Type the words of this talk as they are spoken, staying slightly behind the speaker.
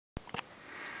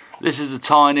This is a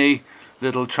tiny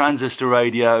little transistor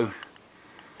radio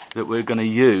that we're going to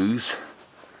use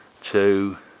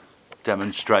to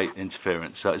demonstrate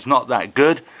interference. So it's not that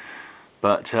good,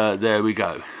 but there we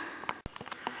go.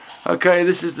 Okay,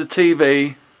 this is the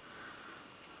TV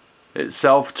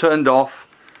itself turned off.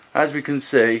 As we can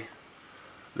see,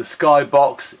 the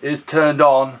skybox is turned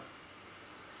on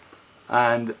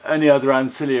and any other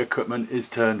ancillary equipment is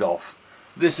turned off.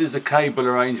 This is the cable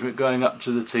arrangement going up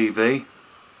to the TV.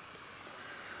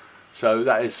 So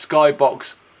that is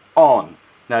skybox on.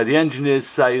 Now the engineers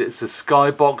say it's the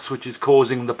skybox which is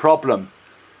causing the problem.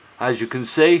 As you can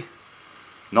see,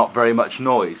 not very much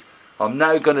noise. I'm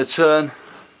now going to turn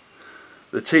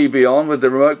the TV on with the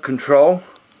remote control.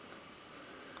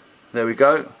 There we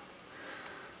go.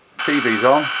 TV's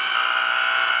on.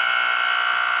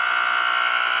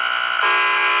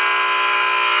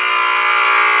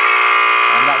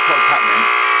 And that's what's happening.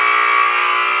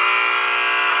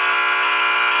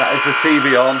 That is the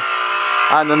TV on.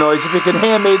 And the noise, if you can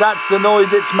hear me, that's the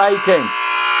noise it's making.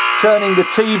 Turning the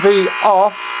TV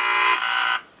off.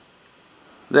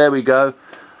 There we go.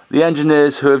 The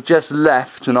engineers who have just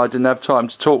left, and I didn't have time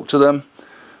to talk to them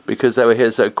because they were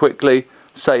here so quickly,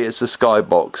 say it's the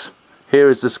skybox. Here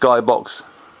is the skybox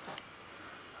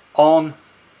on.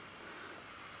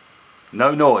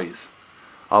 No noise.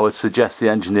 I would suggest the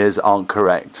engineers aren't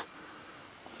correct.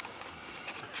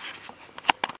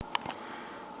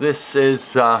 This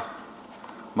is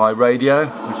my radio,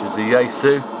 which is the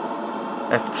Yaesu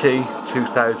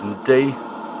FT2000D.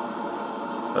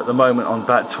 At the moment on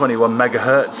about 21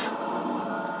 megahertz,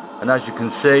 and as you can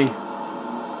see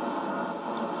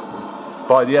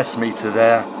by the S meter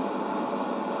there,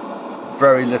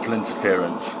 very little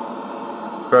interference.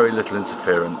 Very little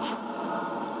interference.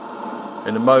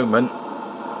 In a moment,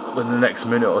 within the next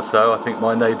minute or so, I think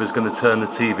my neighbour's going to turn the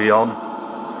TV on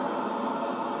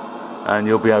and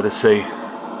you'll be able to see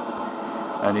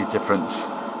any difference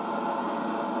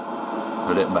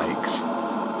that it makes.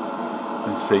 You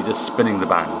can see just spinning the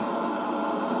band.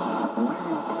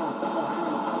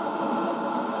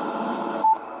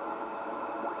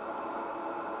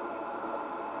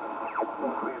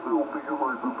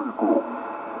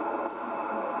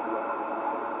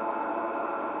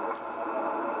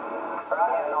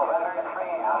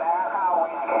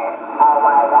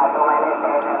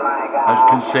 As you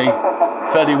can see,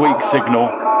 fairly weak signal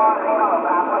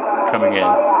coming in.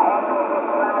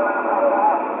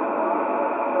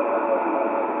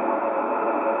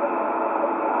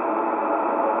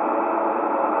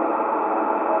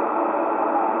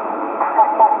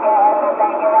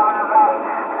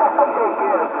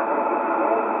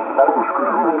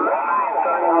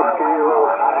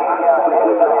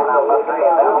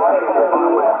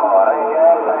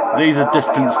 These are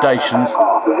distant stations.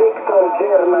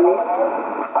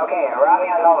 Okay,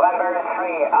 Romeo November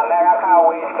 3, America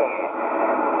Whiskey.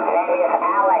 Name is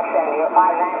Alex and you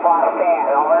 59 plus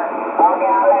 10, over.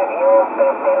 Okay, Alex, you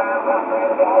 59 plus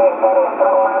 10, Alex, for the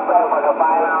stronger purpose of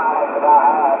final Alex, go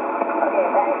ahead. Okay,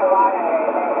 thanks a lot, and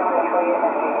thanks on the trees,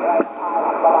 and enjoy the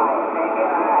pilot. Bye-bye. Thank you,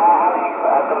 Alex,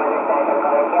 communication,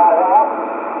 calling you out there.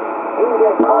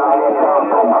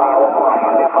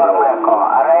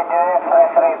 Radio Express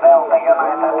 3 Delta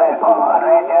United Echo.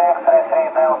 Radio Express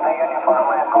 3 Delta Uniform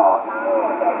Echo.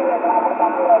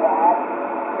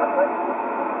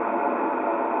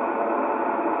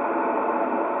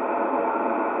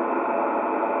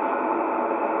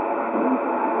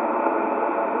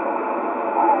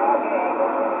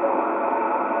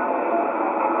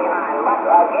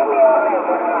 Give me your name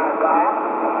for the last guy.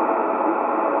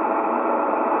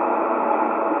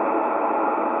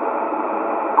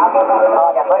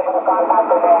 The first contact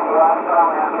today, you are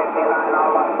strong at 59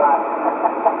 almost back.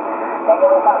 Thank you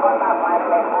for contact, my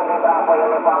name is Movie Bravo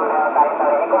Uniform Delta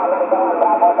Italy. Eco American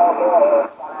Bravo Tokyo,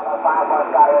 Canada 5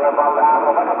 Oscar Uniform Bravo.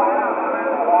 For the final,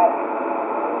 guys.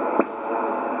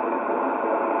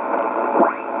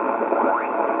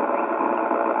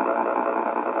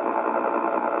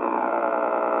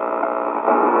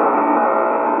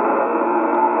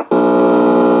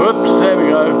 Whoops, there we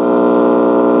go.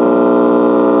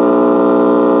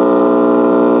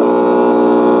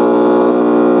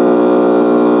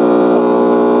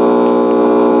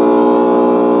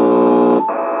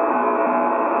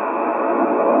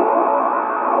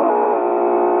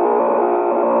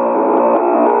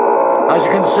 As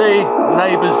you can see,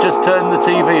 neighbours just turned the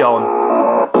TV on.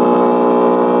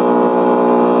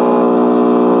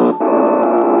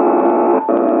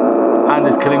 And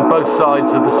is killing both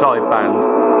sides of the sideband.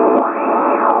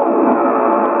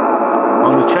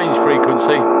 I'm going to change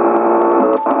frequency.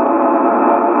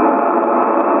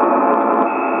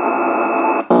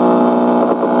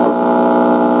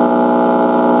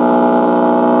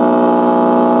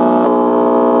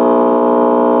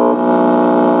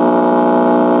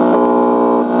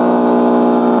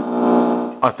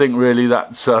 I think really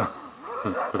that's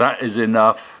that is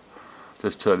enough.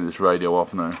 Just turning this radio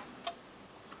off now.